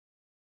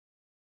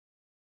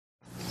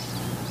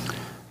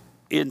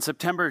In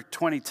September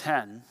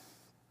 2010,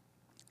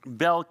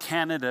 Bell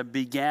Canada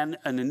began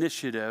an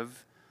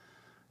initiative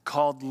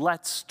called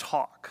Let's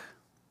Talk.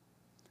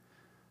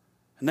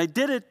 And they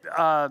did it,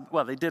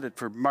 they did it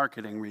for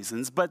marketing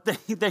reasons, but they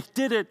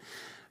did it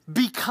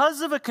because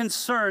of a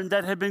concern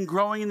that had been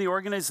growing in the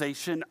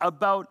organization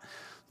about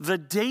the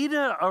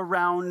data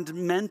around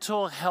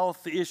mental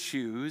health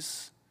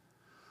issues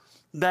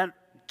that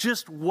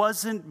just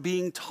wasn't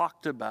being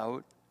talked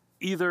about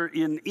either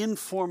in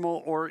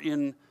informal or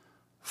in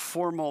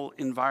formal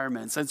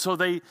environments. And so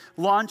they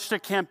launched a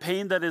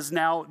campaign that is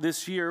now,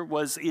 this year,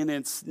 was in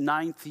its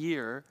 9th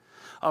year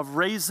of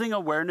raising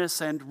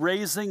awareness and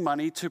raising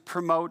money to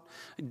promote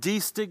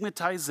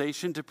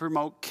destigmatization, to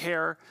promote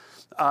care,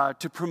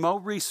 to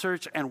promote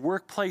research and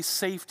workplace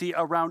safety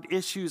around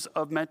issues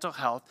of mental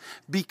health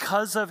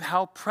because of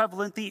how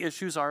prevalent the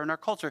issues are in our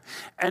culture.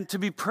 And to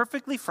be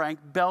perfectly frank,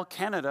 Bell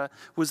Canada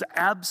was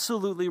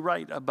absolutely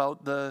right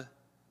about the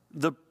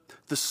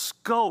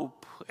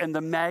scope and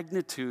the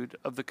magnitude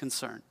of the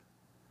concern.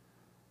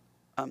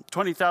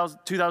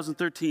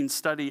 2013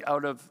 study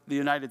out of the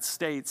United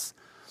States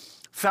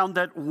found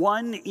that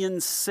 1 in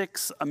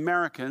 6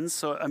 Americans,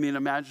 so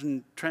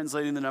imagine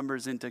translating the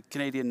numbers into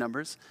Canadian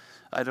numbers.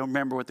 I don't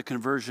remember what the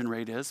conversion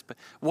rate is, but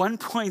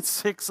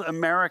 1.6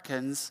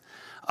 Americans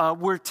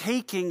were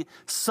taking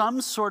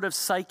some sort of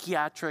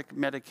psychiatric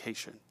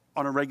medication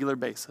on a regular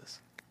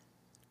basis.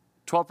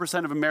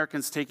 12% of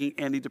Americans taking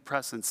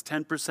antidepressants,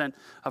 10%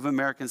 of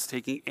Americans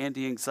taking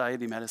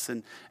anti-anxiety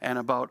medicine, and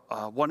about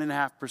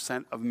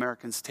 1.5% of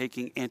Americans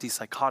taking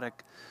antipsychotic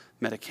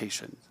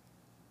medication.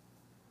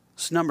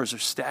 Those numbers are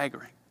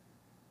staggering.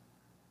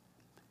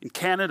 In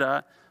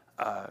Canada,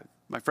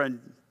 my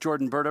friend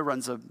Jordan Berta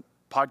runs a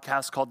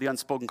podcast called The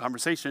Unspoken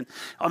Conversation.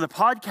 On the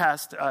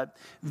podcast,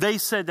 they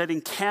said that in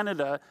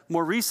Canada,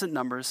 more recent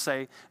numbers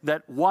say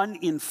that 1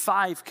 in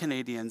 5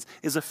 Canadians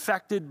is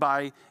affected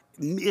by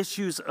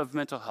issues of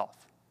mental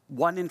health.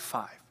 1 in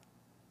 5.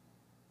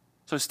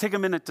 So just take a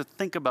minute to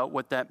think about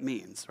what that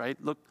means, right?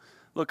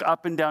 Look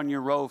up and down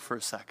your row for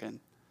a second.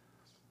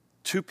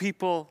 2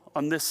 people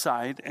on this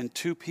side and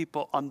 2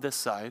 people on this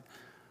side.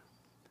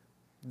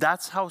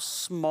 That's how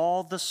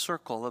small the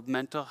circle of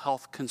mental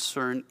health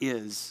concern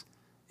is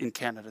in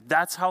Canada.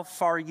 That's how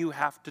far you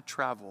have to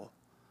travel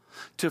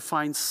to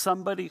find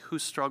somebody who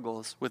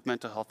struggles with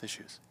mental health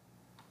issues.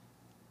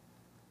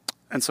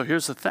 And so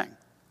here's the thing.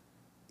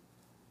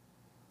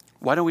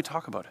 Why don't we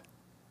talk about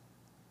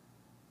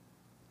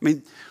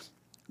it?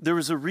 There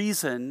was a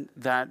reason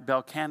that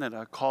Bell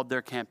Canada called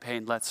their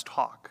campaign Let's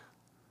Talk.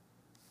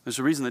 There's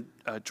a reason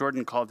that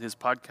Jordan called his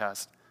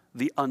podcast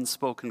The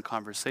Unspoken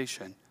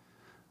Conversation.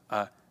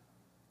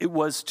 It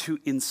was to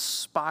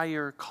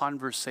inspire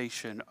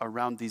conversation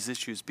around these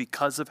issues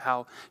because of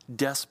how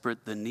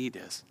desperate the need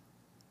is.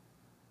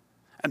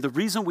 And the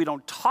reason we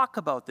don't talk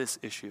about this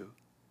issue,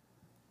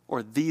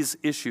 or these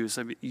issues,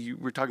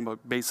 we're talking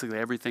about basically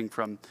everything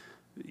from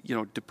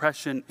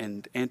depression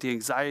and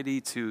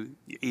anti-anxiety to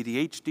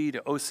ADHD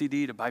to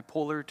OCD to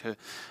bipolar to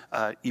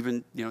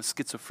even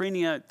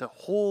schizophrenia, the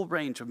whole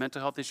range of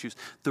mental health issues.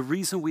 The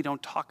reason we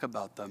don't talk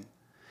about them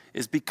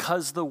is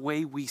because the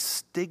way we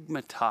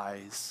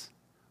stigmatize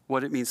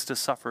what it means to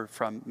suffer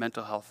from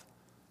mental health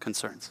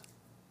concerns.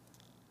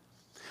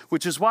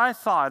 Which is why I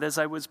thought, as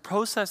I was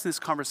processing this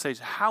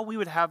conversation, how we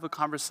would have a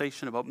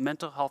conversation about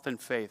mental health and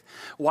faith,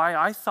 why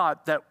I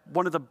thought that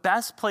one of the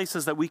best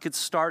places that we could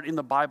start in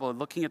the Bible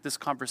looking at this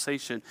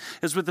conversation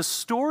is with the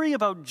story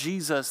about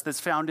Jesus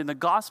that's found in the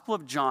Gospel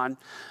of John,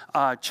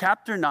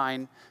 chapter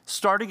 9,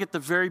 starting at the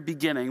very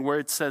beginning, where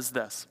it says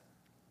this.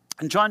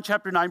 In John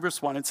chapter 9,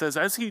 verse 1, it says,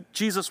 as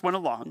Jesus went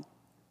along,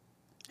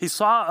 he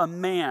saw a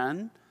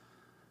man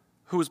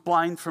who was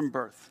blind from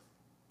birth.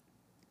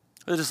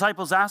 The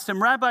disciples asked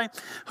him, Rabbi,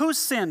 who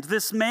sinned,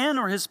 this man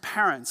or his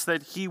parents,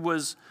 that he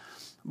was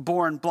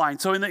born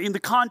blind? So in the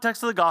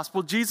context of the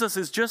gospel, Jesus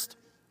is just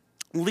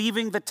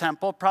leaving the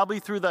temple, probably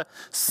through the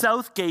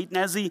south gate. And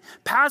as he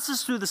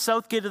passes through the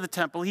south gate of the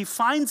temple, he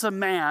finds a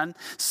man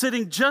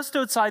sitting just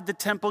outside the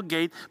temple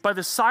gate by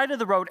the side of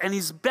the road, and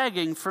he's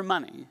begging for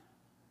money.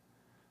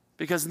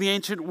 Because in the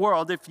ancient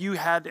world, if you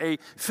had a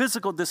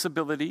physical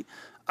disability,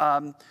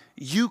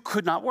 you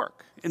could not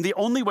work. And the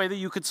only way that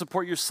you could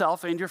support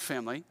yourself and your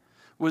family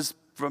was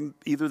from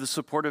either the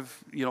support of,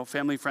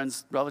 family,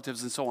 friends,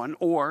 relatives, and so on,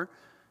 or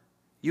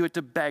you had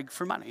to beg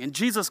for money. And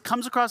Jesus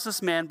comes across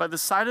this man by the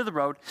side of the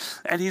road,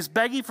 and he's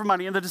begging for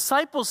money. And the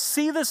disciples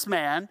see this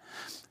man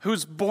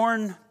who's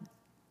born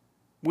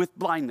with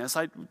blindness.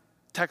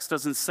 Text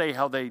doesn't say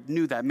how they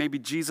knew that. Maybe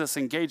Jesus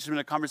engaged him in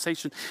a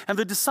conversation. And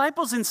the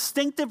disciples'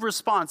 instinctive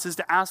response is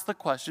to ask the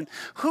question,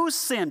 who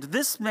sinned,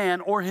 this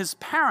man or his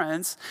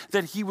parents,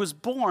 that he was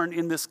born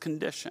in this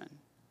condition?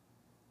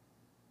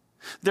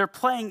 They're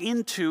playing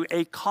into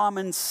a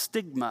common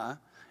stigma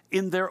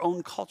in their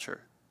own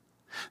culture.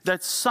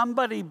 That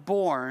somebody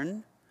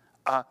born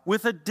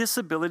with a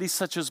disability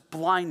such as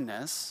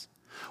blindness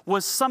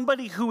was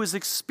somebody who was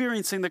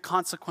experiencing the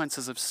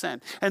consequences of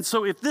sin. And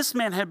so if this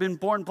man had been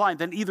born blind,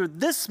 then either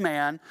this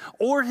man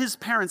or his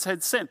parents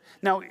had sinned.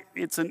 Now,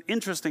 it's an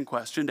interesting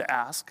question to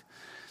ask,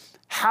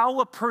 how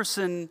a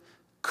person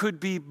could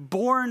be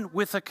born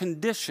with a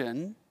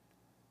condition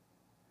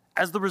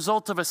as the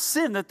result of a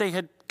sin that they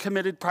had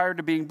committed prior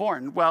to being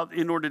born. Well,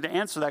 in order to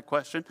answer that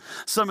question,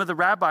 some of the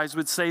rabbis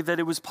would say that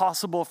it was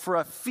possible for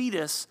a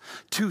fetus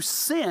to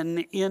sin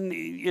in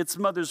its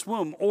mother's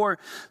womb. Or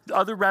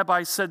other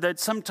rabbis said that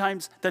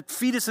sometimes that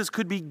fetuses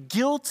could be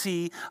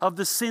guilty of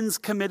the sins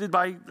committed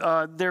by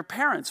their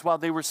parents while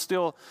they were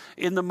still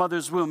in the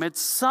mother's womb. At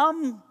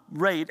some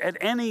rate, at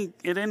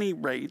any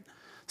rate,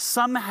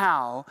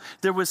 somehow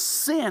there was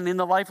sin in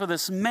the life of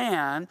this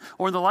man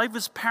or in the life of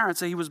his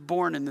parents that he was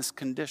born in this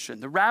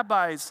condition. The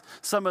rabbis,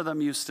 some of them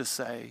used to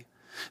say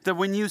that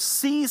when you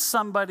see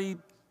somebody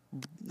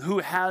who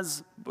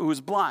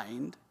is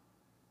blind,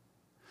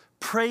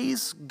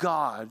 praise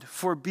God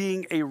for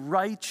being a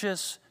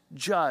righteous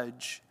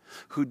judge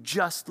who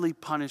justly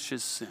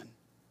punishes sin.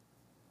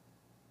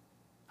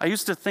 I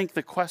used to think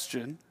the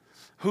question,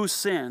 who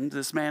sinned,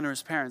 this man or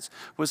his parents,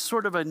 was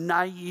sort of a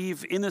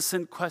naive,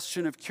 innocent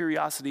question of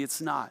curiosity. It's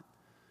not.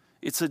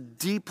 It's a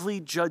deeply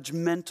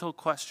judgmental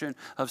question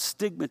of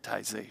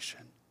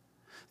stigmatization.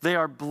 They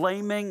are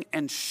blaming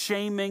and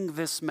shaming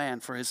this man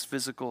for his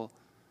physical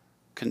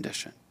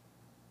condition.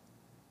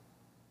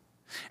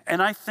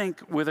 And I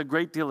think with a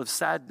great deal of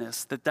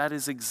sadness that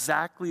is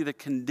exactly the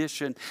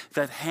condition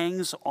that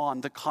hangs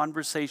on the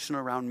conversation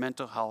around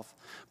mental health,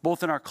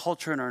 both in our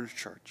culture and our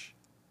church.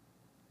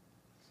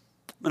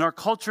 In our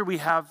culture, we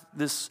have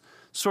this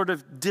sort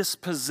of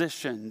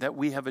disposition that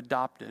we have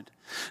adopted.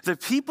 The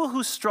people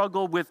who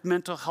struggle with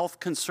mental health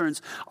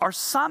concerns are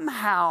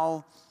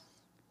somehow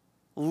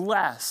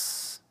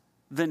less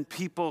than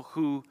people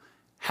who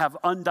have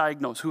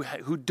undiagnosed,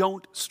 who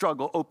don't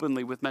struggle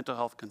openly with mental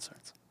health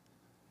concerns.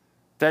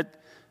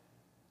 That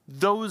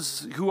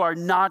those who are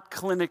not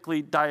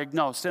clinically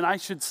diagnosed, and I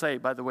should say,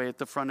 by the way, at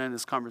the front end of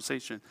this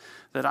conversation,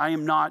 that I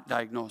am not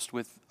diagnosed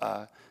with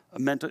a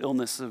mental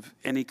illness of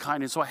any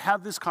kind. And so I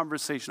have this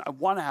conversation. I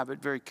want to have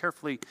it very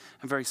carefully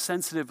and very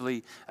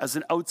sensitively as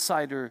an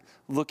outsider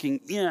looking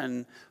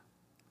in,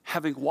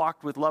 having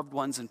walked with loved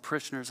ones and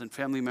parishioners and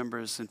family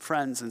members and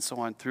friends and so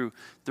on through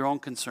their own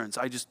concerns.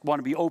 I just want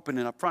to be open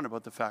and upfront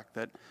about the fact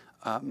that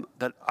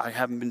I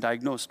haven't been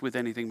diagnosed with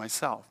anything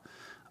myself.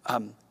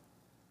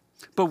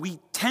 But we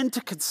tend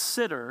to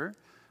consider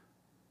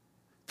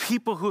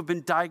people who have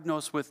been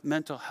diagnosed with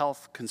mental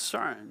health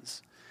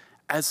concerns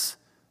as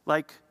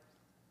like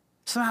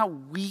somehow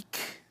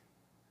weak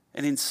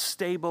and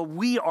unstable.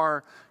 We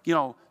are,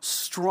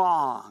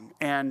 strong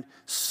and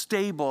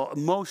stable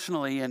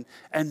emotionally and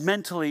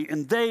mentally,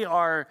 and they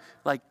are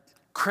like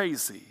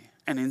crazy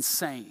and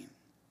insane.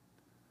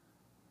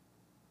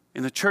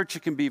 In the church,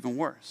 it can be even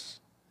worse.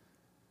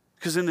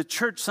 Because in the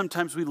church,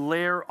 sometimes we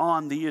layer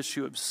on the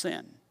issue of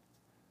sin.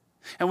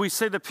 And we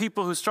say that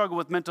people who struggle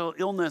with mental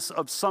illness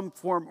of some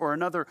form or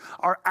another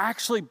are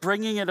actually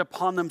bringing it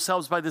upon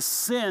themselves by the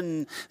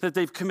sin that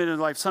they've committed in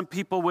life. Some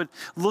people would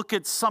look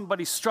at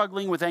somebody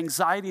struggling with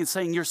anxiety and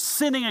saying, you're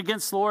sinning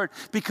against the Lord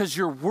because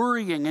you're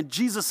worrying. And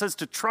Jesus says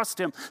to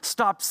trust him,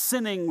 stop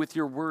sinning with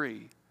your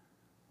worry.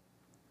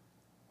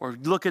 Or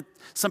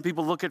some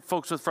people look at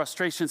folks with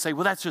frustration and say,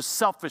 well, that's just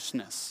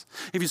selfishness.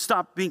 If you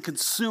stop being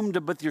consumed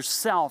with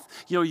yourself,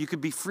 you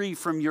could be free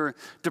from your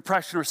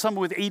depression. Or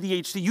someone with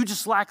ADHD, you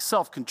just lack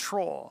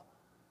self-control.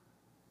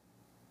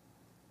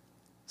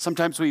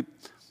 Sometimes we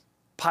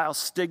pile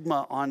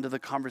stigma onto the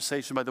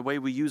conversation by the way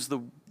we use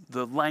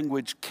the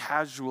language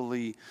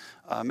casually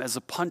as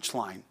a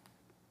punchline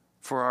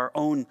for our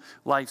own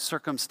life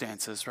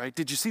circumstances, right?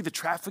 Did you see the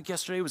traffic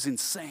yesterday? It was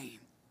insane.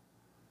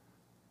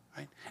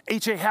 Right?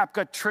 J.A. Happ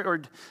got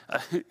traded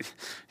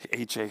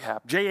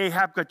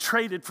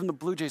from the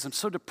Blue Jays. I'm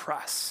so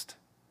depressed,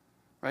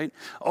 right?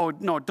 Oh,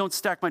 no, don't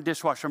stack my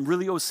dishwasher. I'm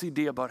really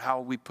OCD about how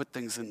we put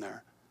things in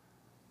there.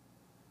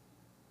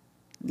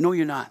 No,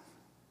 you're not.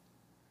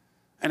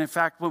 And in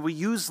fact, when we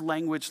use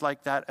language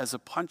like that as a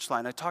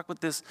punchline, I talked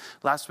about this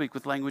last week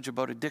with language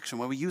about addiction.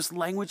 When we use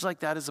language like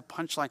that as a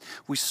punchline,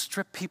 we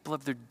strip people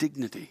of their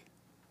dignity.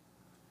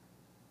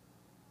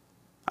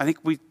 I think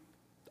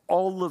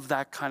all of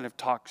that kind of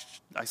talk,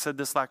 I said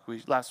this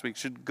last week,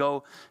 should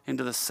go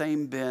into the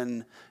same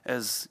bin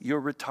as you're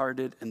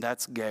retarded and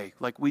that's gay.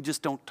 Like, we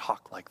just don't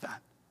talk like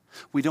that.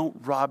 We don't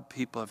rob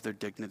people of their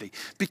dignity.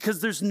 Because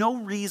there's no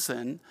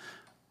reason,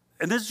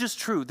 and this is just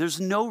true,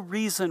 there's no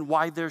reason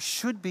why there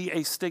should be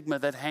a stigma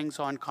that hangs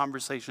on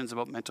conversations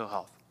about mental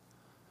health.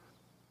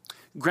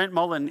 Grant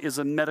Mullen is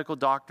a medical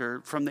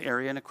doctor from the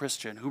area and a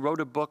Christian who wrote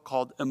a book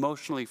called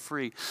Emotionally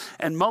Free.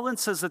 And Mullen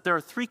says that there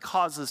are 3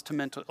 causes to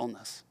mental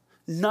illness,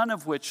 none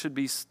of which should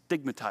be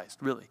stigmatized,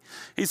 really.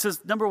 He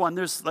says, number 1,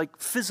 there's like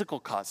physical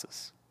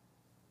causes,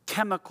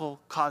 chemical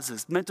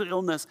causes. Mental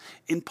illness,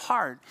 in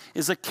part,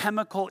 is a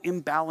chemical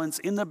imbalance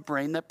in the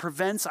brain that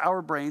prevents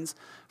our brains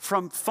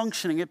from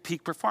functioning at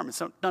peak performance.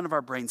 So none of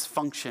our brains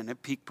function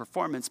at peak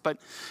performance, but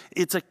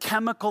it's a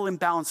chemical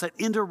imbalance that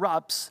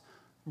interrupts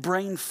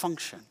brain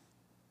function.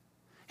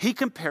 He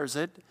compares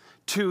it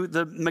to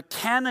the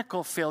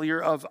mechanical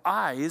failure of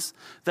eyes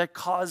that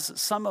cause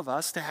some of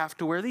us to have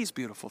to wear these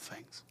beautiful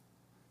things.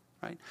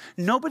 Right?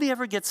 Nobody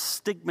ever gets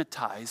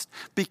stigmatized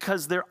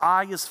because their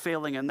eye is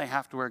failing and they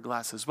have to wear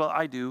glasses. Well,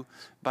 I do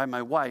by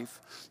my wife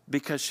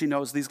because she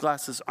knows these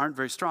glasses aren't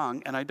very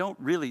strong and I don't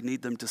really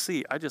need them to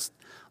see. I just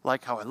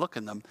like how I look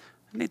in them.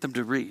 I need them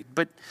to read.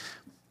 But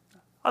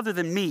other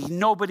than me,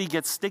 nobody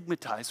gets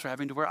stigmatized for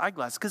having to wear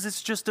eyeglasses because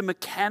it's just a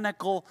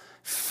mechanical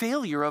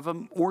failure of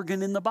an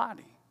organ in the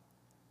body.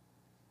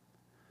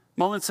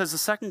 Mullen says the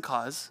second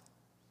cause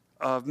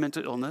of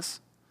mental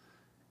illness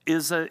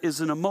is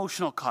an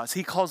emotional cause.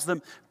 He calls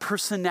them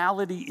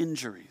personality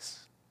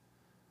injuries.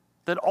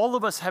 That all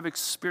of us have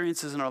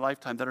experiences in our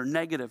lifetime that are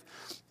negative,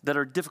 that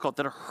are difficult,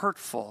 that are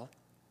hurtful,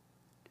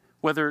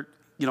 whether,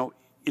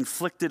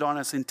 inflicted on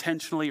us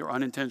intentionally or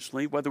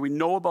unintentionally, whether we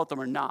know about them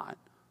or not,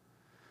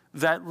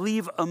 that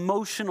leave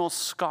emotional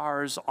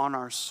scars on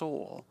our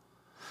soul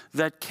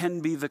that can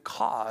be the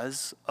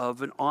cause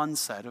of an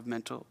onset of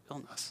mental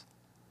illness.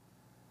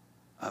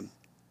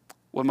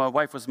 When my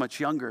wife was much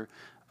younger,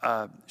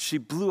 she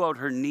blew out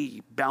her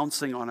knee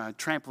bouncing on a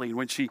trampoline.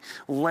 When she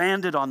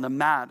landed on the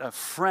mat, a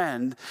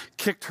friend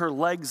kicked her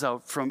legs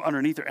out from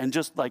underneath her and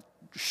just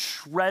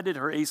shredded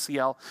her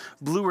ACL,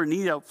 blew her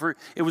knee out.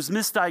 It was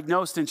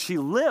misdiagnosed and she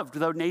lived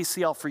without an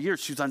ACL for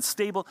years. She was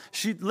unstable.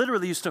 She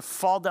literally used to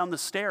fall down the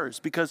stairs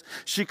because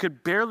she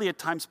could barely at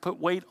times put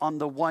weight on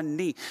the one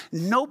knee.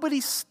 Nobody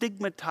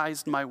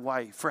stigmatized my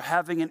wife for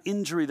having an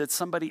injury that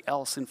somebody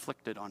else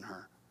inflicted on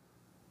her.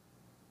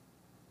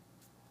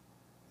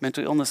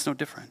 Mental illness, no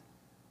different.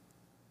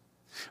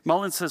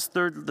 Mullen says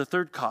the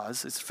third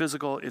cause, it's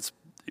physical, it's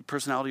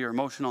personality or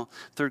emotional.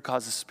 Third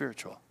cause is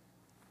spiritual.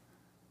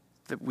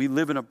 That we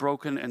live in a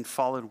broken and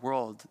fallen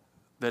world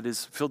that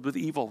is filled with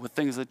evil, with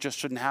things that just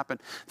shouldn't happen.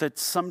 That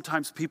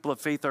sometimes people of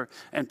faith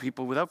and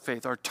people without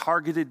faith are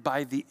targeted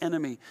by the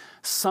enemy.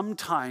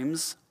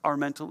 Sometimes our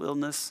mental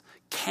illness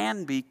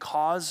can be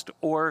caused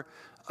or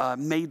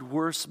made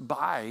worse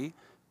by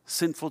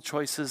sinful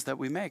choices that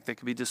we make. They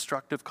could be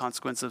destructive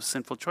consequences of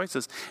sinful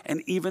choices.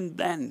 And even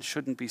then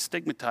shouldn't be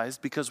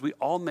stigmatized because we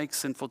all make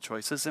sinful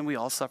choices and we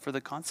all suffer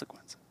the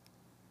consequences.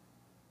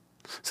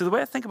 So the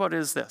way I think about it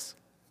is this.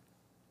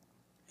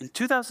 In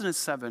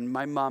 2007,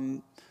 my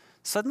mom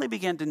suddenly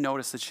began to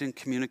notice that she didn't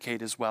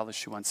communicate as well as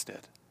she once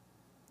did.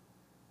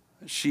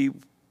 She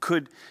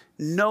could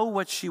know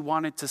what she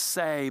wanted to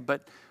say,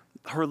 but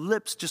her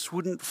lips just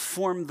wouldn't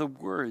form the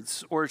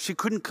words, or she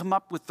couldn't come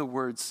up with the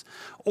words,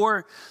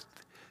 or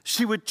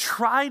she would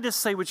try to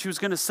say what she was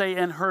going to say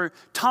and her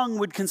tongue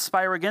would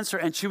conspire against her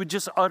and she would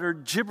just utter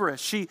gibberish.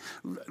 She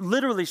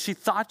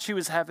thought she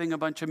was having a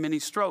bunch of mini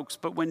strokes,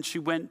 but when she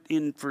went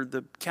in for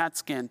the CAT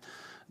scan,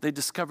 they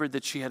discovered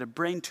that she had a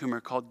brain tumor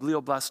called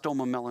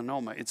glioblastoma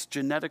melanoma. It's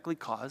genetically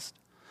caused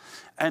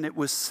and it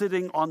was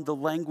sitting on the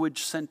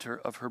language center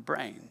of her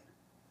brain.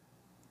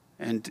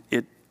 And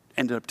it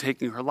ended up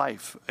taking her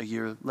life a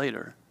year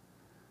later.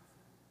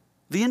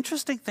 The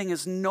interesting thing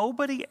is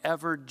nobody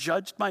ever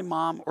judged my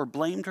mom or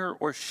blamed her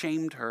or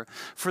shamed her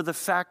for the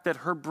fact that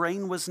her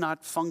brain was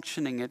not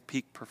functioning at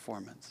peak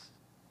performance.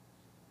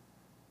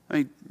 I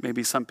mean,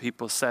 maybe some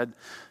people said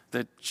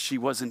that she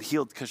wasn't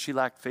healed because she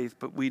lacked faith,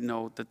 but we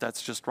know that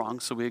that's just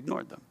wrong, so we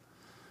ignored them.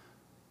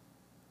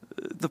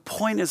 The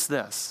point is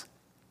this,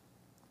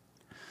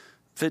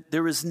 that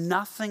there is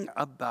nothing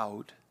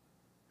about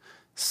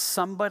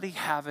somebody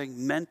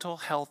having mental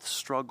health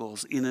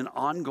struggles in an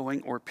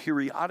ongoing or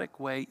periodic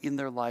way in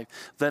their life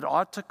that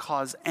ought to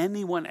cause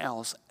anyone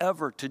else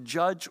ever to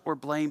judge or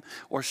blame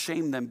or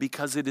shame them,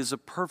 because it is a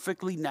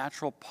perfectly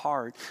natural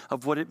part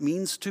of what it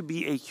means to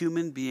be a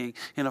human being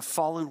in a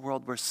fallen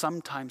world where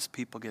sometimes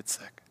people get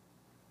sick.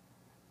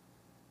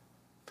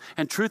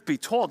 And truth be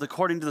told,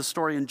 according to the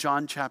story in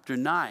John chapter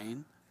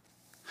 9,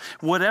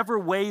 whatever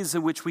ways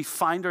in which we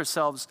find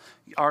ourselves,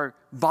 our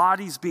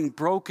bodies being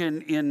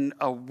broken in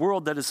a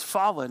world that is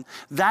fallen,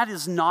 that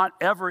is not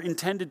ever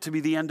intended to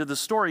be the end of the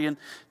story. In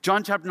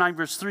John chapter 9,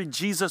 verse 3,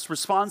 Jesus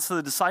responds to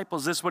the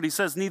disciples. This is what he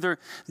says: neither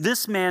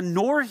this man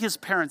nor his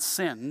parents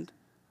sinned,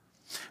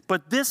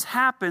 but this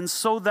happened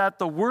so that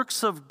the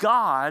works of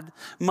God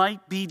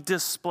might be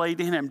displayed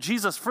in him.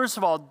 Jesus, first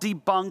of all,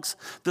 debunks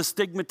the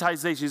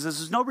stigmatization. He says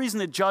there's no reason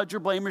to judge or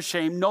blame or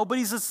shame.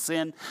 Nobody's a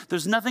sin.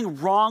 There's nothing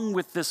wrong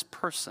with this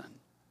person.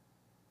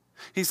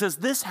 He says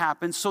this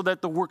happened so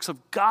that the works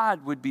of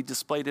God would be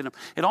displayed in him.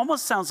 It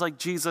almost sounds like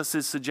Jesus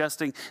is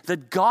suggesting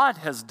that God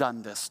has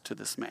done this to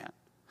this man,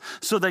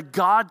 so that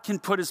God can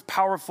put his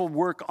powerful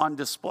work on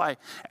display.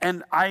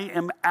 And I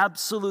am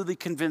absolutely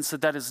convinced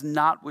that that is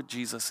not what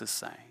Jesus is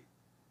saying.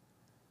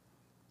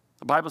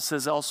 The Bible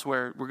says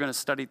elsewhere, we're going to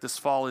study it this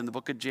fall in the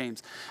book of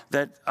James,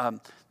 that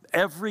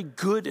every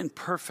good and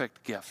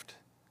perfect gift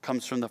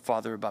comes from the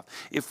Father above.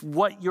 If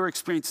what you're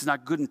experiencing is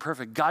not good and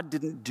perfect, God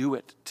didn't do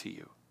it to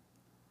you.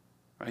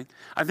 right?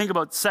 I think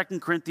about 2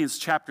 Corinthians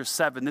chapter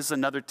 7. This is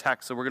another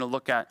text that we're going to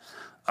look at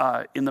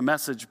in the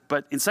message.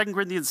 But in 2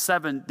 Corinthians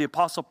 7, the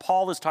Apostle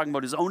Paul is talking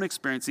about his own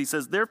experience. He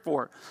says,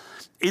 therefore,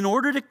 in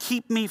order to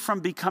keep me from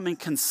becoming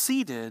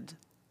conceited,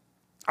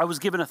 I was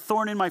given a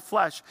thorn in my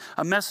flesh,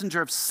 a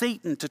messenger of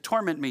Satan to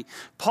torment me.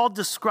 Paul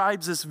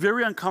describes this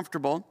very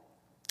uncomfortable,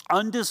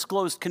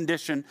 undisclosed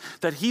condition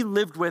that he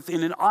lived with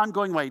in an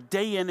ongoing way,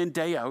 day in and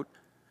day out.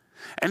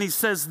 And he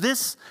says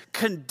this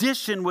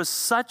condition was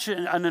such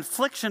an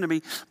affliction to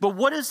me, but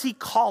what does he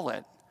call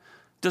it?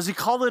 Does he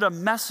call it a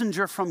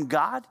messenger from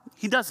God?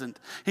 He doesn't.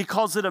 He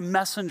calls it a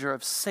messenger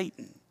of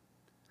Satan.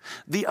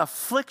 The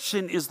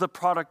affliction is the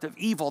product of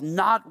evil,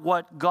 not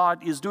what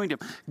God is doing to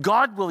him.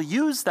 God will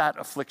use that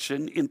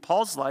affliction in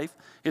Paul's life,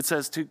 it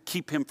says, to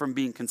keep him from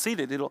being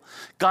conceited.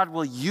 God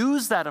will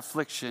use that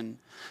affliction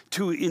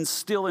to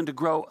instill and to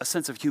grow a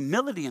sense of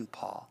humility in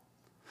Paul.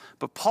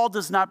 But Paul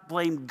does not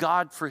blame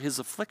God for his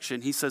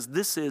affliction. He says,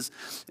 this is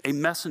a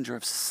messenger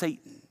of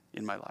Satan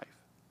in my life.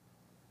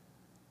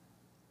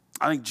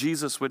 I think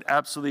Jesus would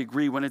absolutely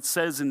agree when it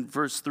says in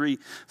verse 3,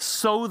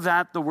 so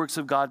that the works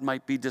of God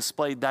might be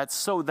displayed. That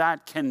so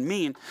that can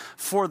mean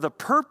for the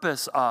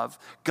purpose of,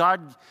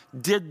 God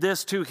did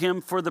this to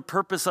him for the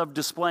purpose of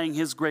displaying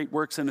his great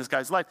works in this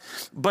guy's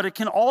life. But it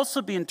can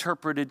also be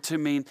interpreted to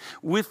mean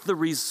with the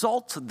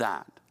result of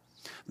that.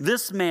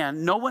 This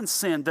man, no one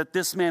sinned that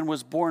this man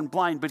was born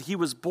blind, but he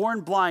was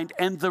born blind,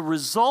 and the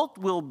result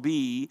will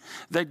be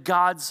that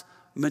God's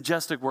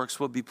majestic works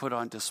will be put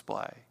on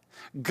display.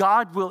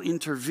 God will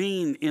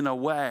intervene in a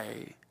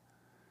way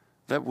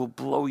that will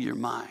blow your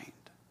mind.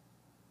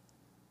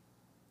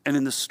 And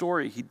in the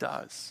story, he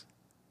does.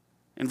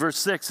 In verse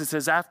 6, it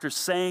says, after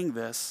saying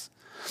this,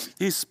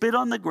 he spit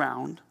on the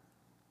ground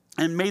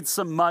and made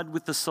some mud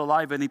with the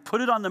saliva, and he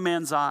put it on the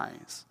man's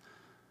eyes.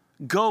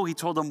 Go, he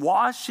told him,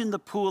 wash in the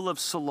pool of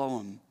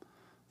Siloam.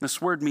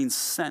 This word means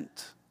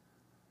sent.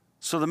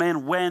 So the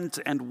man went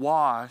and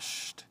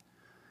washed,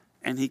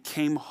 and he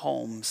came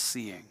home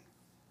seeing.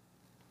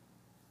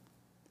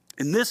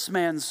 In this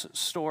man's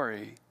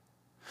story,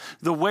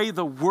 the way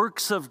the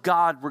works of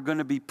God were going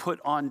to be put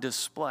on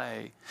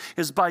display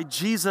is by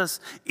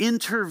Jesus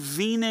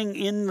intervening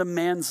in the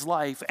man's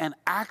life and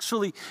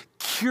actually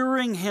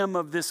curing him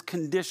of this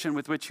condition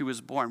with which he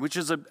was born, which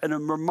is a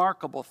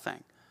remarkable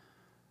thing.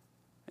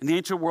 In the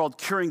ancient world,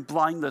 curing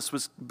blindness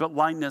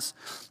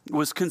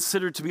was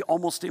considered to be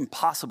almost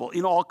impossible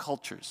in all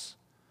cultures.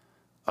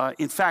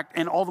 In fact,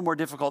 and all the more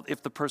difficult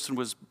if the person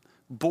was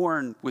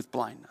born with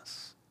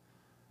blindness.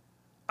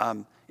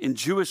 In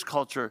Jewish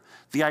culture,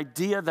 the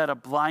idea that a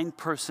blind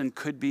person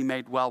could be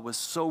made well was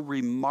so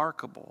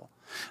remarkable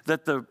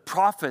that the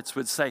prophets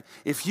would say,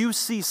 if you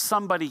see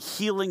somebody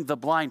healing the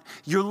blind,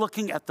 you're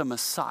looking at the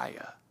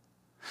Messiah.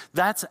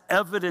 That's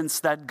evidence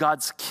that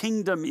God's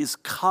kingdom is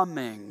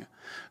coming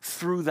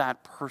through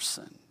that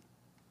person.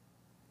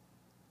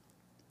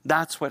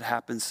 That's what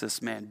happens to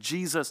this man.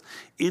 Jesus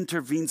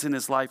intervenes in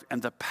his life,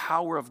 and the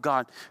power of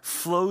God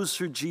flows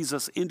through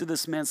Jesus into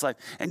this man's life.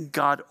 And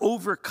God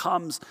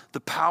overcomes the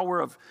power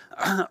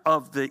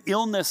of the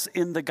illness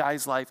in the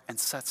guy's life and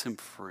sets him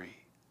free.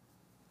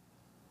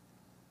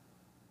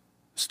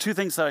 There's two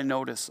things that I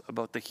notice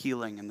about the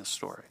healing in the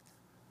story.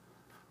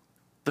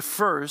 The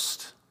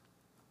first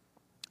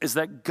is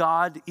that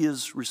God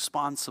is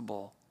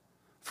responsible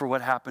for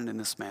what happened in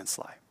this man's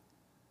life.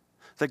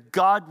 That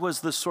God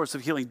was the source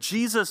of healing.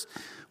 Jesus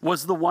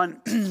was the one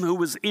who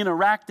was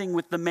interacting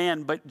with the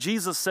man, but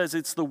Jesus says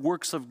it's the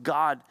works of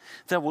God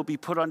that will be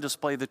put on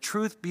display. The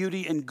truth,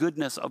 beauty, and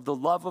goodness of the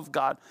love of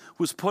God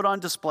was put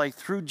on display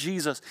through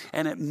Jesus,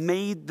 and it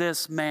made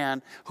this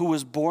man who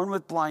was born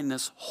with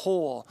blindness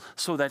whole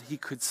so that he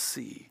could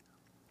see.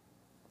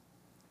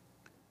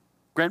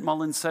 Grant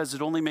Mullins says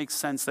it only makes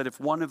sense that if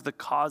one of the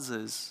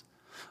causes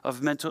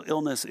of mental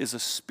illness is a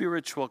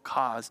spiritual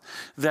cause,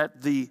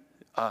 that the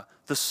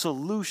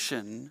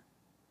solution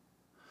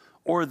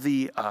or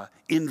the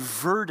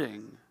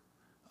inverting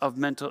of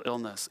mental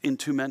illness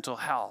into mental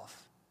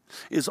health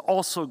is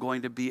also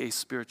going to be a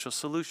spiritual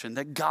solution,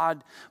 that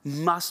God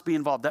must be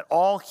involved, that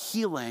all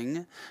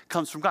healing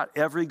comes from God.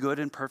 Every good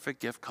and perfect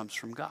gift comes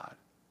from God.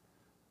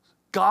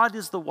 God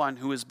is the one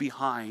who is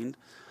behind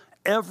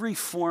every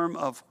form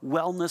of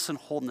wellness and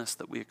wholeness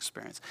that we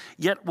experience.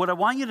 Yet what I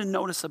want you to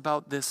notice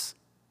about this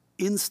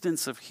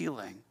instance of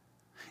healing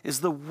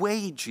is the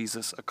way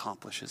Jesus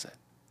accomplishes it.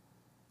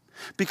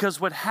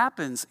 Because what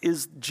happens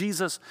is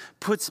Jesus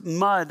puts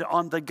mud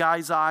on the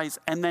guy's eyes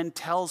and then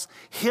tells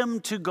him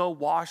to go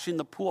wash in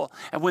the pool.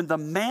 And when the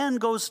man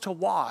goes to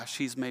wash,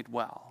 he's made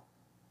well.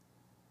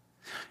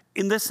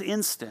 In this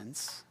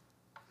instance,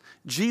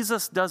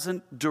 Jesus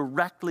doesn't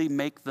directly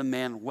make the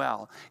man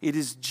well. It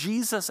is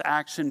Jesus'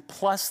 action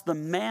plus the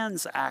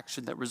man's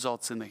action that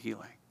results in the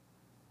healing.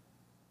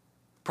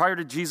 Prior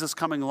to Jesus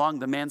coming along,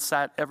 the man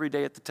sat every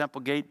day at the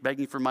temple gate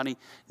begging for money,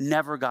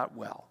 never got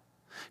well.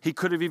 He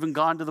could have even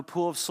gone to the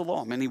pool of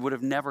Siloam and he would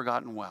have never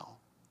gotten well.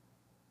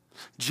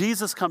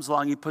 Jesus comes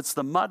along, he puts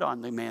the mud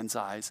on the man's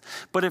eyes.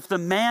 But if the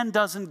man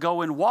doesn't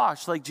go and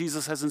wash like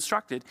Jesus has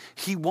instructed,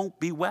 he won't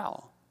be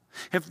well.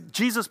 If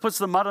Jesus puts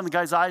the mud on the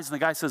guy's eyes and the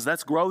guy says,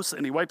 that's gross,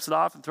 and he wipes it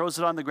off and throws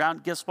it on the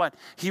ground, guess what?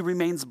 He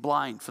remains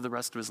blind for the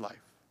rest of his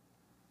life.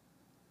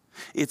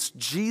 It's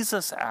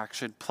Jesus'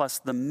 action plus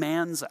the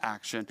man's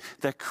action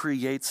that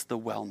creates the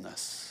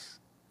wellness.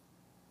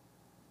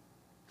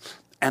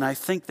 And I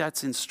think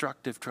that's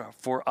instructive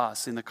for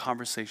us in the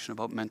conversation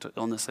about mental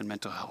illness and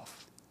mental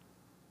health.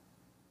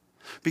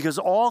 Because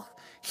all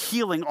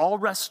healing, all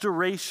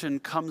restoration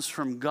comes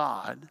from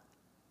God.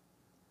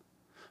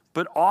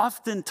 But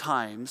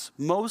oftentimes,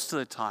 most of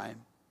the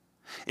time,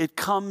 it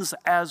comes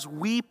as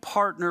we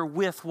partner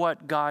with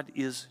what God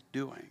is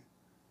doing.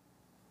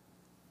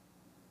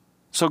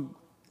 So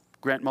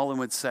Grant Mullen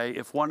would say,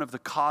 if one of the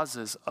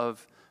causes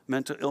of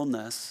mental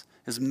illness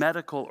is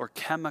medical or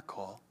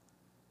chemical,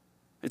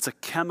 it's a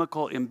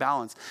chemical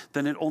imbalance,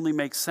 then it only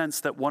makes sense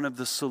that one of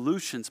the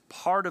solutions,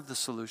 part of the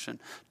solution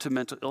to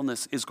mental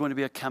illness is going to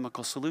be a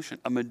chemical solution,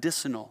 a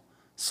medicinal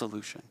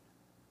solution.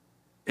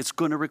 It's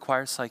going to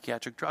require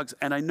psychiatric drugs.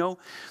 And I know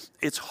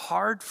it's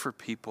hard for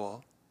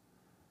people.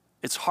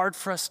 It's hard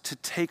for us to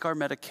take our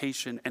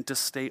medication and to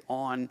stay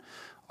on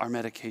our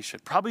medication.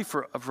 Probably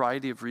for a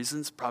variety of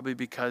reasons. Probably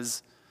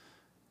because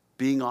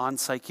being on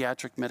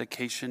psychiatric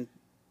medication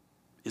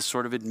is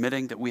sort of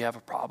admitting that we have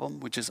a problem,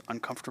 which is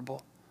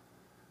uncomfortable.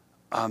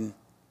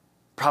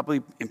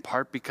 Probably in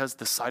part because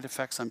the side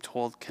effects, I'm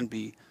told, can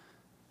be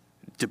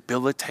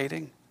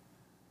debilitating.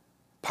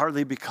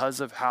 Partly because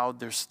of how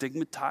they're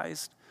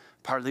stigmatized.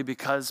 Partly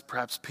because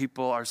perhaps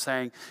people are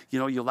saying,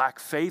 you lack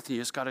faith and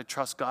you just got to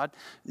trust God.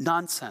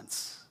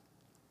 Nonsense.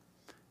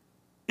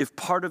 If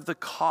part of the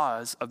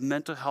cause of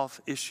mental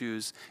health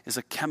issues is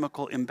a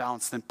chemical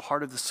imbalance, then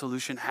part of the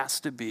solution has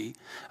to be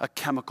a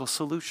chemical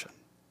solution.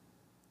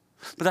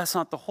 But that's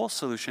not the whole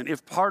solution.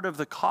 If part of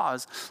the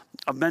cause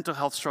of mental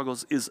health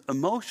struggles is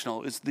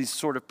emotional, is these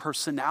sort of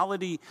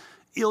personality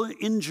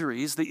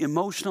injuries, the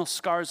emotional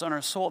scars on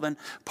our soul, then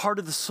part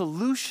of the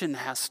solution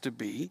has to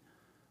be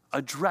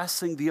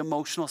addressing the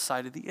emotional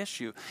side of the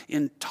issue.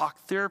 In talk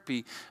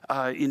therapy,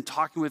 in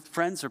talking with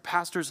friends or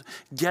pastors,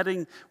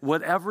 getting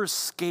whatever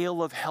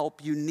scale of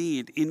help you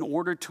need in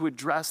order to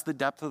address the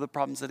depth of the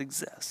problems that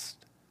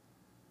exist.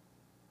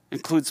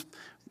 Includes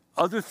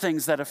other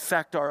things that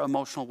affect our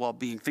emotional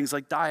well-being, things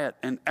like diet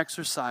and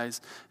exercise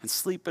and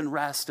sleep and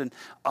rest and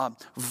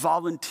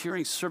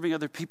volunteering, serving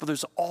other people.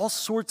 There's all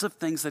sorts of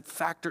things that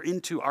factor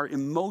into our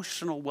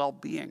emotional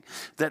well-being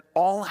that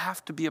all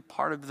have to be a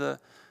part of the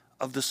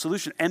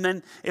solution. And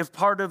then if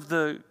part of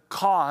the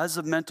cause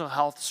of mental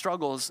health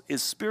struggles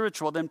is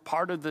spiritual, then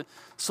part of the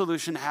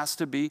solution has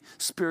to be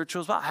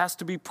spiritual as well. It has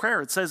to be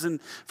prayer. It says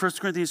in 1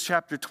 Corinthians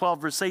chapter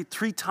 12, verse 8,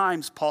 3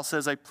 times Paul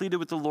says, I pleaded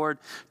with the Lord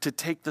to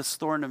take this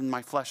thorn of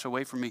my flesh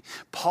away from me.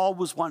 Paul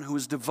was one who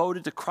was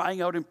devoted to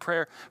crying out in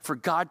prayer for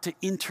God to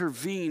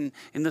intervene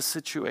in the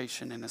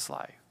situation in his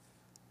life.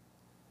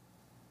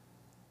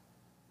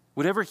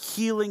 Whatever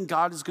healing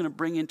God is going to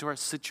bring into our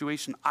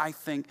situation, I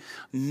think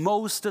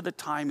most of the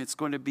time it's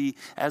going to be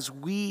as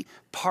we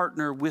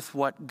partner with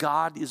what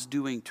God is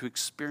doing to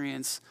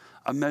experience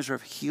a measure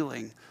of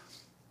healing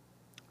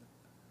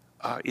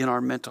in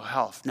our mental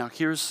health. Now,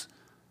 here's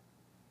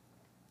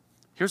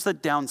the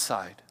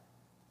downside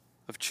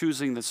of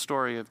choosing the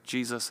story of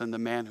Jesus and the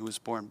man who was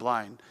born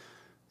blind.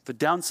 The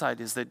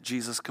downside is that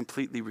Jesus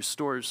completely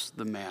restores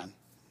the man.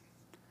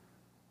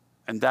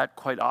 And that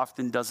quite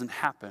often doesn't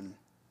happen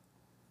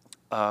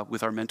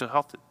with our mental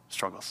health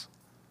struggles.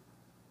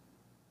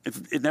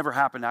 It never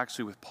happened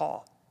actually with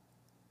Paul.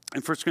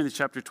 In 1 Corinthians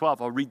chapter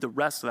 12, I'll read the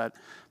rest of that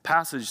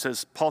passage.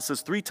 Paul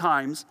says, 3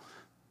 times,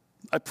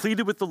 I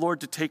pleaded with the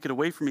Lord to take it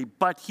away from me,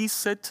 but he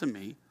said to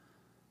me,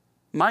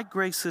 my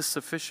grace is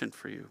sufficient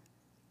for you.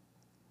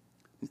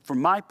 For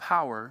my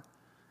power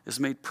is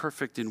made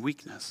perfect in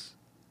weakness.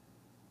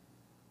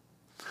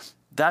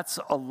 That's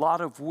a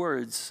lot of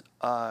words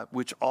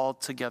which all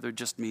together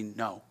just mean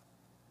no.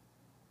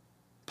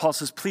 Paul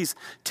says, please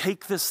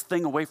take this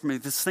thing away from me,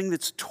 this thing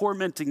that's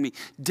tormenting me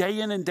day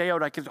in and day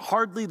out. I can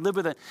hardly live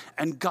with it.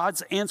 And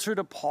God's answer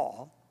to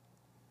Paul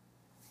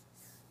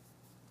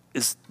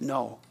is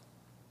no.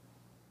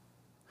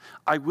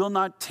 I will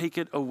not take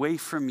it away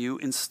from you.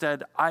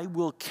 Instead, I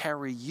will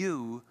carry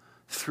you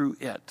through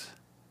it.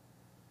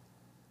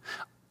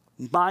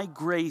 My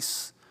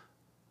grace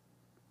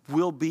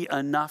will be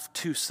enough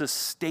to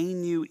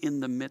sustain you in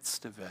the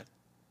midst of it.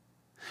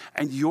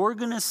 And you're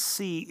going to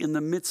see in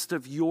the midst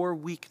of your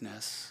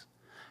weakness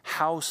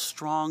how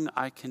strong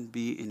I can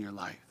be in your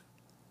life.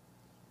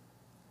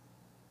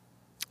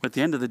 At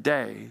the end of the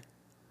day,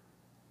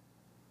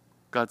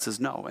 God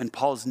says no. And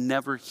Paul's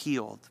never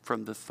healed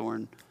from the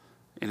thorn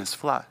in his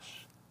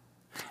flesh.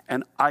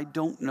 And I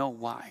don't know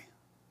why.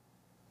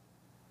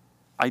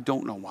 I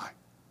don't know why.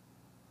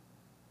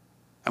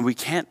 And we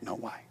can't know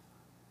why.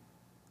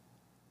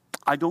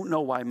 I don't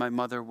know why my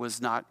mother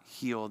was not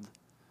healed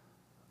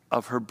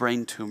of her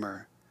brain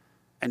tumor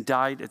and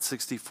died at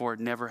 64,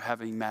 never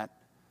having met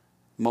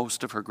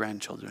most of her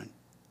grandchildren.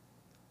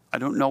 I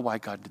don't know why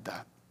God did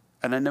that,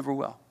 and I never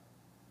will.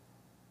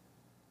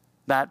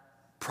 That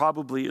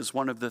probably is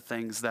one of the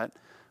things that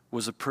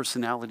was a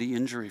personality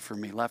injury for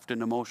me, left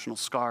an emotional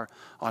scar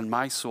on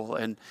my soul.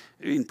 And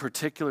in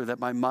particular, that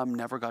my mom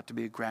never got to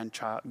be a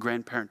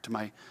grandparent to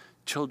my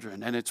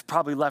children. And it's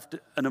probably left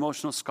an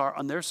emotional scar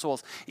on their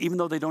souls, even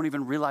though they don't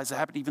even realize it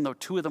happened, even though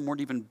 2 of them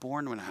weren't even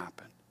born when it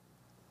happened.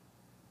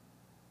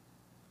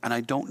 And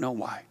I don't know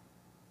why.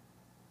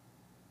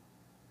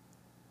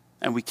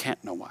 And we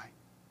can't know why.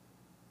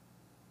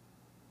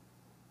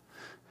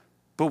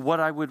 But what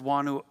I would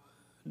want to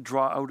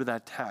draw out of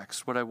that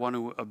text, what I want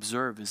to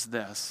observe is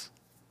this: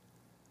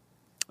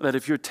 that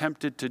if you're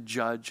tempted to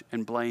judge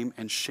and blame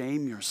and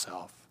shame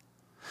yourself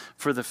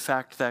for the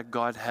fact that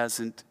God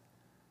hasn't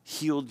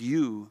healed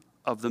you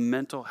of the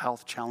mental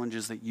health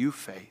challenges that you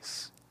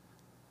face,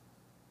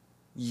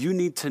 you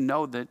need to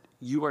know that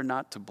you are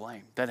not to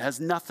blame. That has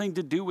nothing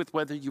to do with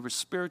whether you were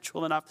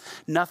spiritual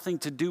enough, nothing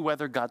to do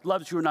whether God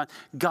loves you or not.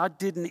 God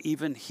didn't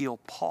even heal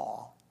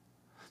Paul,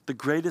 the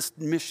greatest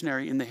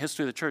missionary in the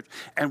history of the church.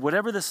 And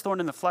whatever this thorn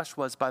in the flesh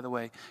was, by the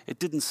way, it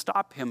didn't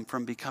stop him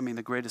from becoming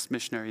the greatest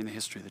missionary in the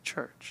history of the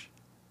church.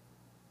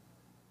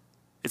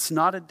 It's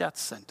not a death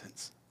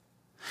sentence.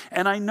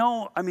 And I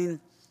know,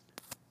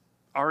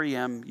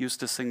 REM used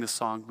to sing this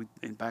song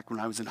back when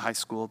I was in high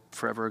school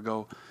forever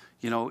ago.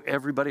 You know,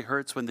 everybody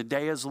hurts when the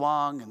day is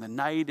long and the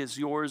night is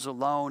yours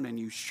alone and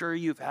you're sure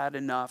you've had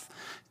enough.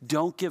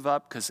 Don't give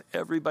up because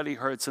everybody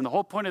hurts. And the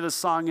whole point of this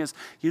song is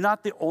you're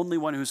not the only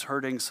one who's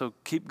hurting, so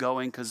keep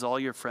going because all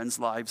your friends'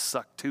 lives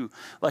suck too.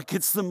 Like,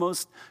 it's the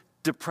most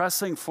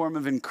depressing form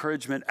of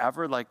encouragement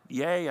ever. Like,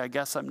 yay, I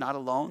guess I'm not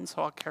alone,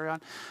 so I'll carry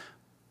on.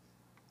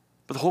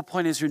 But the whole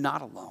point is you're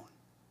not alone.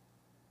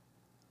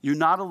 You're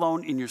not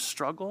alone in your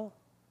struggle,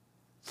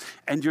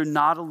 and you're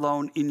not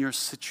alone in your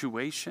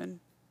situation.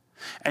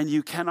 And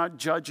you cannot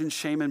judge and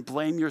shame and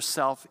blame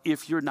yourself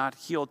if you're not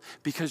healed,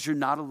 because you're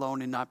not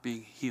alone in not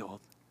being healed.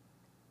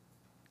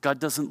 God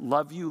doesn't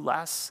love you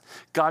less.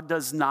 God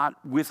does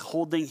not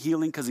withholding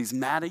healing because he's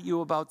mad at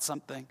you about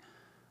something.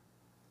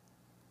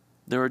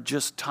 There are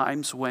just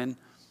times when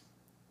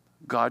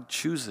God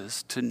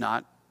chooses to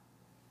not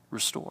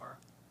restore.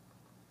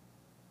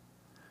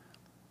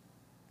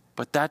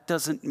 But that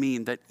doesn't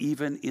mean that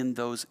even in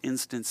those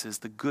instances,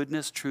 the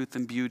goodness, truth,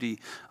 and beauty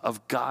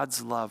of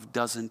God's love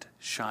doesn't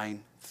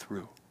shine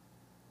through.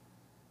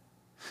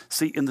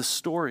 See, in the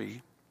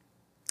story,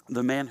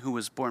 the man who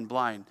was born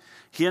blind,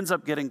 he ends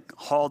up getting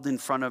hauled in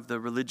front of the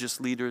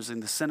religious leaders in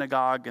the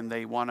synagogue, and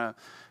they want to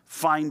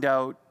find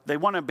out, they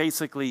want to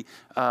basically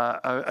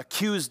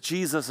accuse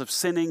Jesus of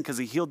sinning because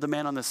he healed the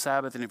man on the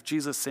Sabbath, and if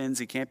Jesus sins,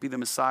 he can't be the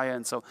Messiah.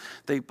 And so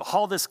they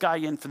haul this guy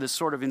in for this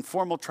sort of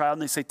informal trial,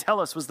 and they say,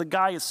 tell us, was the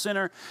guy a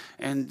sinner?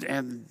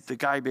 And the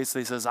guy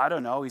basically says, I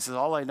don't know. He says,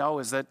 all I know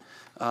is that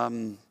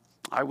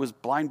I was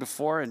blind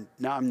before, and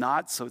now I'm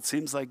not, so it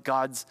seems like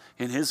God's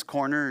in his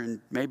corner,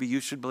 and maybe you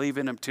should believe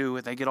in him too.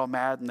 And they get all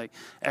mad, and they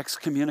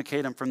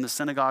excommunicate him from the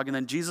synagogue, and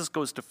then Jesus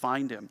goes to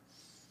find him.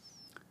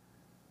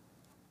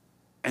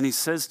 And he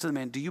says to the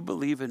man, do you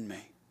believe in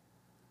me?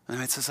 And the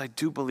man says, I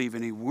do believe.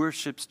 And he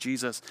worships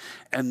Jesus.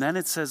 And then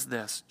it says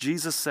this,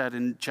 Jesus said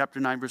in chapter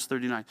 9, verse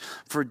 39,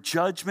 for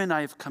judgment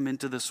I have come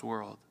into this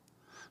world,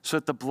 so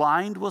that the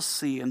blind will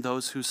see and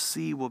those who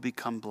see will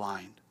become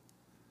blind.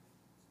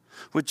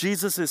 What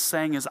Jesus is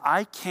saying is,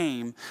 I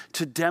came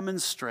to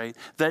demonstrate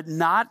that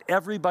not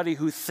everybody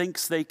who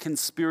thinks they can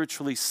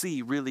spiritually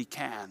see really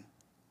can.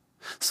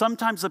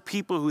 Sometimes the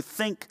people who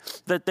think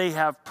that they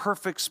have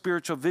perfect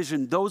spiritual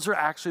vision, those are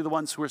actually the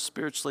ones who are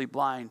spiritually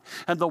blind.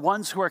 And the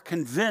ones who are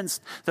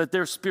convinced that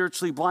they're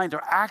spiritually blind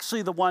are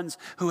actually the ones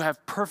who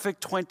have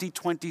perfect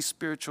 20/20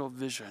 spiritual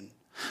vision.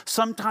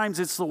 Sometimes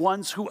it's the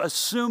ones who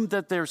assume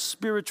that they're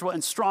spiritual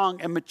and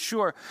strong and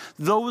mature.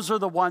 Those are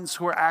the ones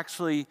who are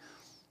actually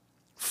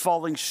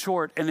falling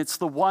short, and it's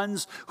the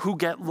ones who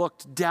get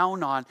looked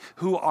down on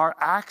who are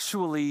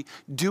actually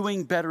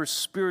doing better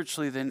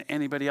spiritually than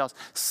anybody else.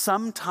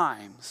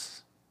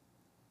 Sometimes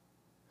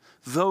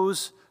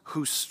those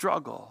who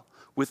struggle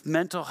with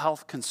mental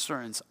health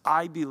concerns,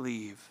 I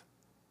believe,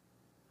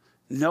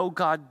 know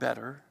God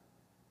better,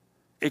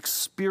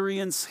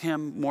 experience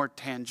him more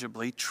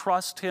tangibly,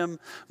 trust him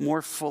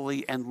more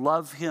fully, and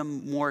love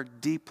him more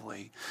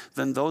deeply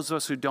than those of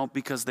us who don't,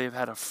 because they've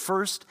had a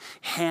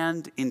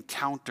first-hand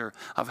encounter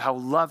of how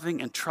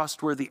loving and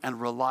trustworthy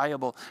and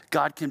reliable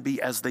God can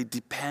be as they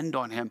depend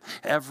on him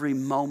every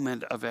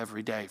moment of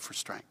every day for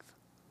strength.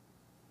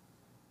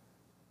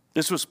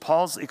 This was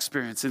Paul's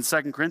experience in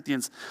 2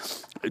 Corinthians.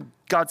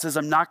 God says,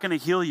 I'm not going to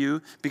heal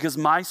you because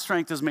my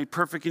strength is made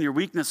perfect in your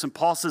weakness. And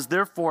Paul says,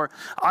 therefore,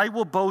 I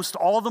will boast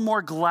all the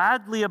more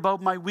gladly about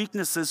my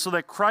weaknesses so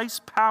that Christ's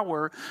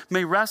power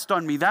may rest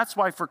on me. That's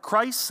why for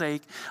Christ's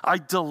sake, I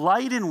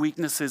delight in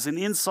weaknesses and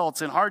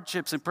insults and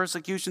hardships and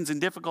persecutions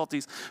and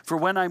difficulties. For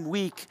when I'm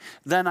weak,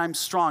 then I'm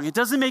strong. It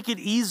doesn't make it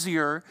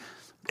easier,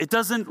 It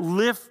doesn't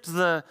lift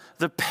the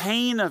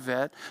pain of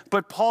it,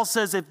 but Paul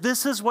says if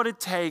this is what it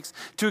takes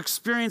to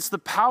experience the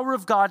power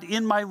of God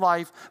in my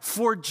life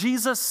for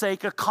Jesus'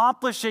 sake,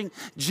 accomplishing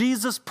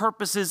Jesus'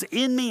 purposes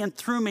in me and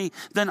through me,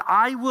 then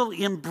I will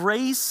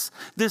embrace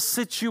this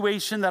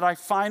situation that I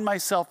find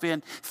myself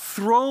in,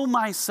 throw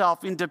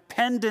myself in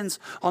dependence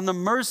on the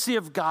mercy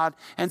of God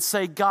and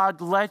say,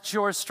 God, let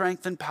your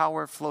strength and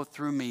power flow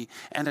through me,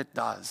 and it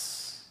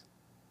does.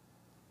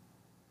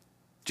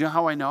 Do you know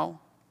how I know?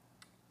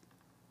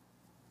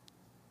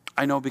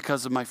 I know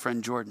because of my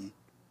friend Jordan,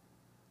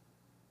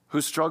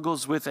 who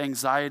struggles with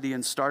anxiety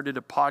and started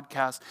a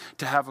podcast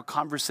to have a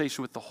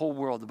conversation with the whole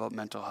world about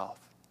mental health.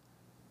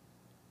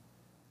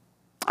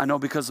 I know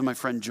because of my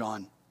friend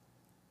John,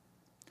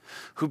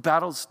 who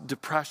battles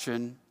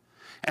depression,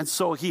 and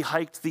so he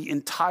hiked the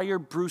entire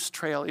Bruce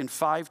Trail in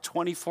 5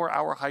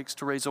 24-hour hikes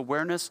to raise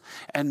awareness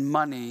and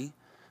money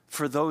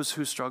for those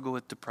who struggle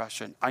with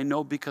depression. I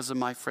know because of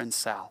my friend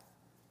Sal.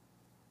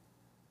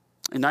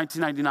 In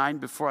 1999,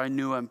 before I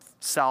knew him,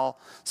 Sal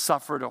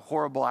suffered a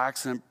horrible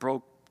accident,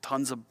 broke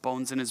tons of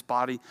bones in his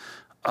body,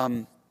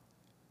 and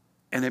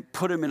it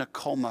put him in a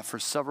coma for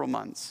several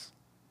months.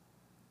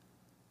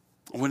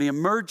 When he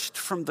emerged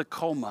from the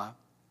coma,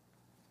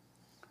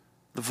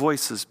 the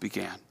voices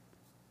began.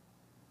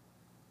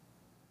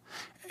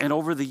 And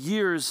over the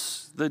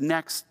years, the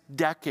next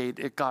decade,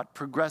 it got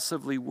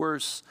progressively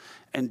worse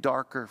and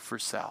darker for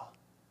Sal.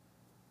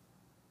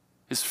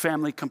 His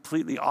family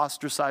completely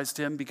ostracized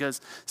him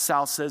because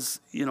Sal says,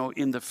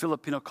 in the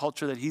Filipino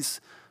culture that he's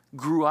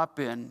grew up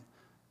in,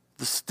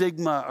 the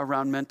stigma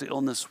around mental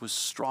illness was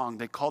strong.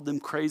 They called him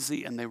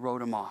crazy and they wrote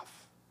him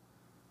off.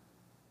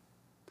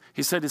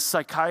 He said his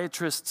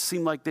psychiatrists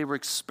seemed like they were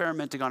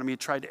experimenting on him. He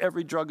tried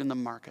every drug in the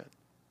market,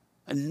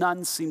 and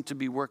none seemed to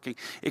be working.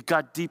 It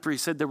got deeper. He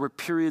said there were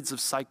periods of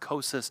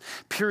psychosis,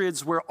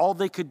 periods where all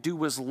they could do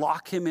was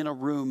lock him in a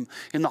room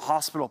in the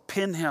hospital,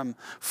 pin him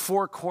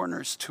 4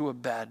 corners to a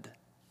bed.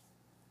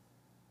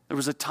 There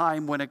was a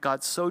time when it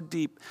got so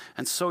deep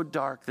and so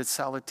dark that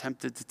Sal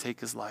attempted to take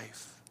his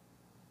life.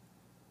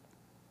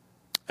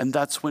 And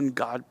that's when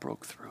God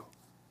broke through.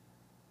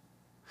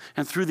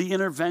 And through the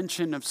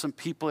intervention of some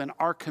people in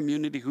our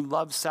community who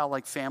love Sal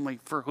like family,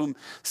 for whom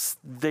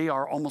they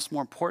are almost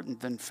more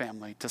important than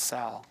family to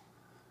Sal,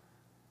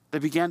 they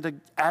began to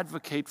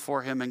advocate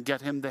for him and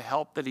get him the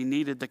help that he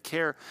needed, the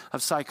care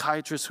of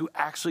psychiatrists who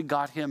actually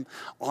got him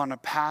on a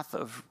path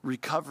of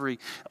recovery.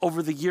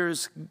 Over the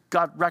years,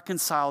 God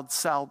reconciled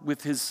Sal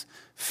with his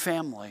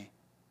family.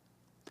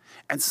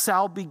 And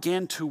Sal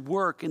began to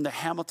work in the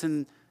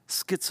Hamilton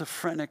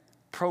schizophrenic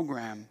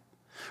program,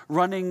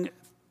 running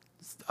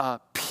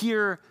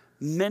peer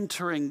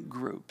mentoring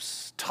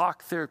groups,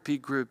 talk therapy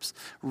groups,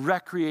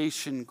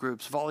 recreation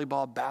groups,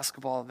 volleyball,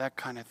 basketball, that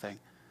kind of thing.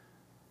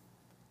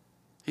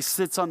 He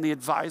sits on the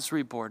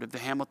advisory board of the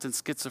Hamilton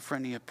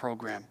Schizophrenia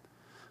Program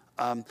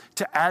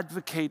to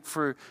advocate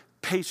for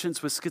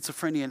patients with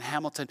schizophrenia in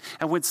Hamilton.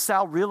 And when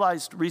Sal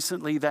realized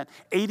recently that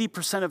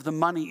 80% of the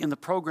money in the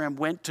program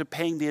went to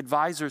paying the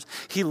advisors,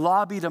 he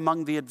lobbied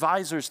among the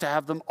advisors to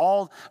have them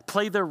all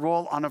play their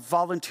role on a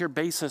volunteer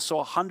basis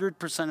so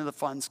 100% of the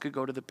funds could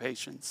go to the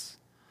patients.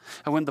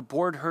 And when the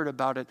board heard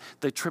about it,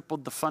 they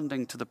tripled the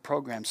funding to the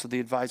program so the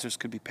advisors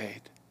could be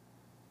paid.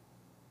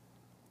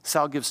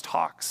 Sal gives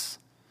talks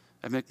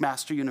at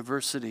McMaster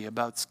University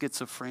about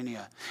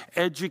schizophrenia,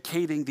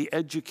 educating the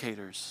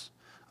educators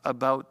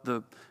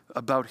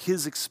about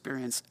his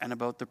experience and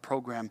about the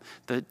program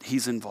that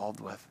he's involved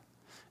with.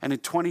 And in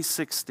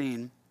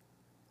 2016,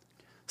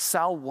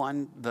 Sal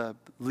won the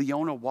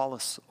Leona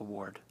Wallace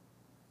Award,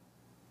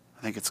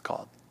 I think it's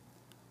called,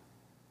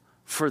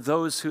 for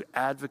those who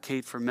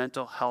advocate for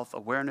mental health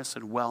awareness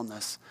and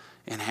wellness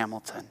in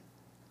Hamilton.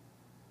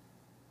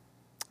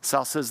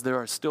 Sal says there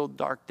are still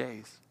dark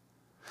days.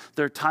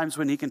 There are times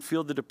when he can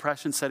feel the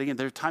depression setting in.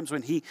 There are times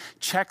when he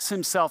checks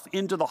himself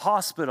into the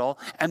hospital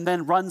and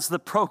then runs the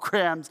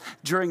programs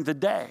during the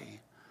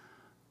day.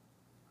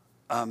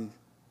 But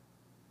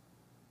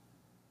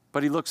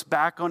he looks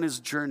back on his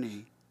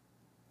journey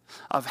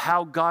of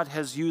how God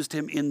has used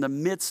him in the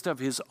midst of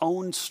his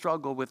own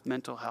struggle with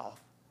mental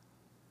health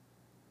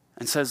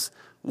and says,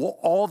 well,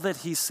 all that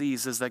he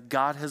sees is that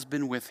God has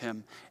been with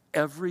him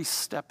every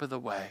step of the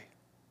way.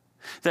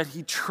 That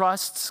he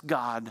trusts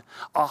God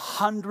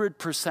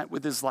 100%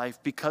 with his life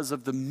because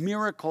of the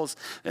miracles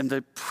and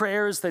the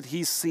prayers that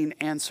he's seen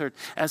answered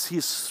as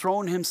he's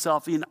thrown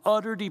himself in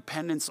utter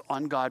dependence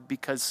on God,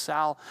 because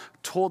Sal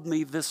told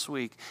me this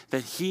week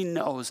that he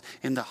knows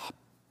in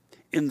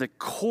the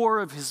core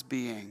of his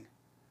being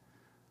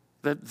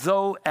that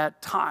though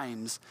at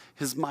times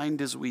his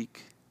mind is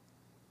weak,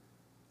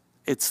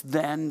 it's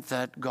then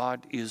that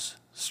God is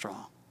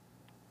strong.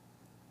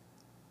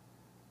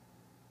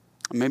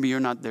 Maybe you're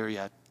not there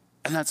yet,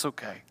 and that's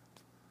okay.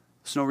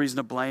 There's no reason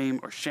to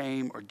blame or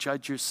shame or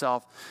judge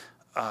yourself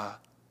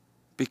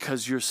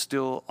because you're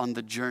still on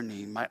the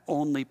journey. My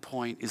only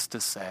point is to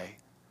say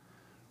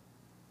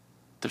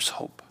there's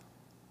hope.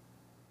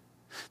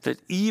 That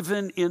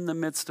even in the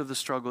midst of the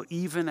struggle,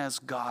 even as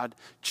God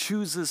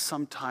chooses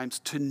sometimes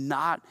to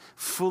not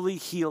fully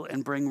heal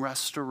and bring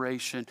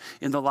restoration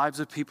in the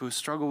lives of people who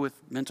struggle with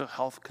mental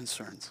health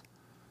concerns,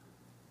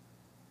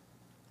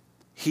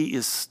 He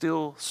is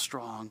still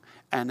strong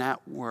and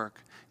at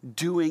work,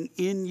 doing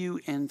in you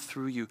and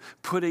through you,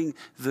 putting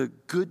the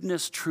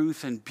goodness,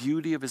 truth, and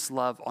beauty of His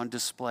love on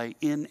display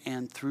in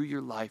and through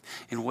your life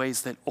in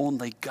ways that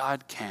only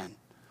God can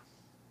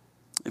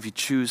if you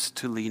choose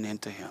to lean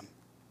into Him.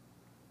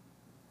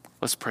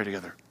 Let's pray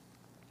together.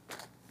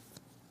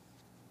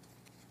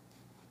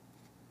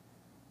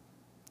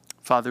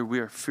 Father, we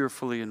are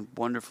fearfully and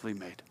wonderfully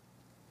made.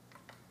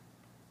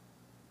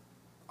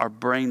 Our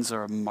brains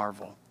are a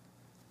marvel.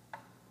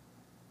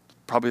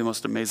 Probably the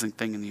most amazing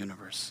thing in the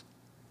universe.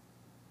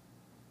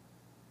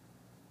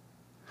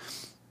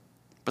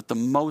 But the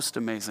most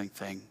amazing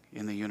thing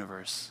in the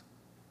universe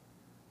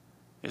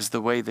is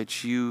the way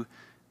that you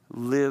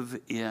live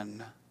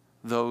in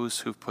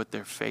those who've put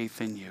their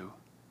faith in you.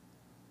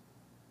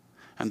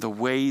 And the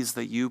ways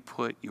that you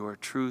put your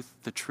truth,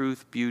 the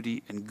truth,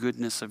 beauty, and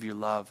goodness of your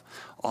love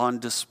on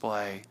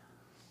display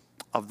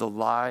of the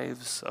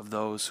lives of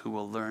those who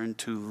will learn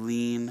to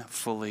lean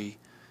fully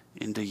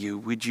into you.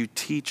 Would you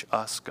teach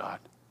us, God,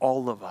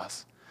 all of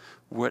us,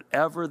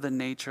 whatever the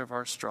nature of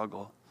our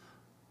struggle,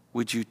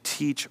 would you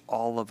teach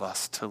all of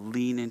us to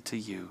lean into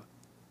you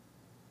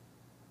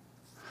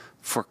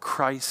for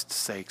Christ's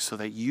sake, so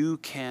that you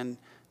can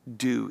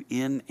do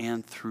in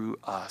and through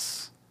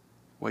us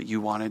what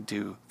you want to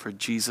do for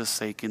Jesus'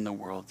 sake in the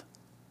world.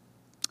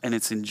 And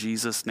it's in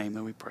Jesus' name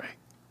that we pray.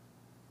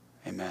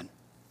 Amen.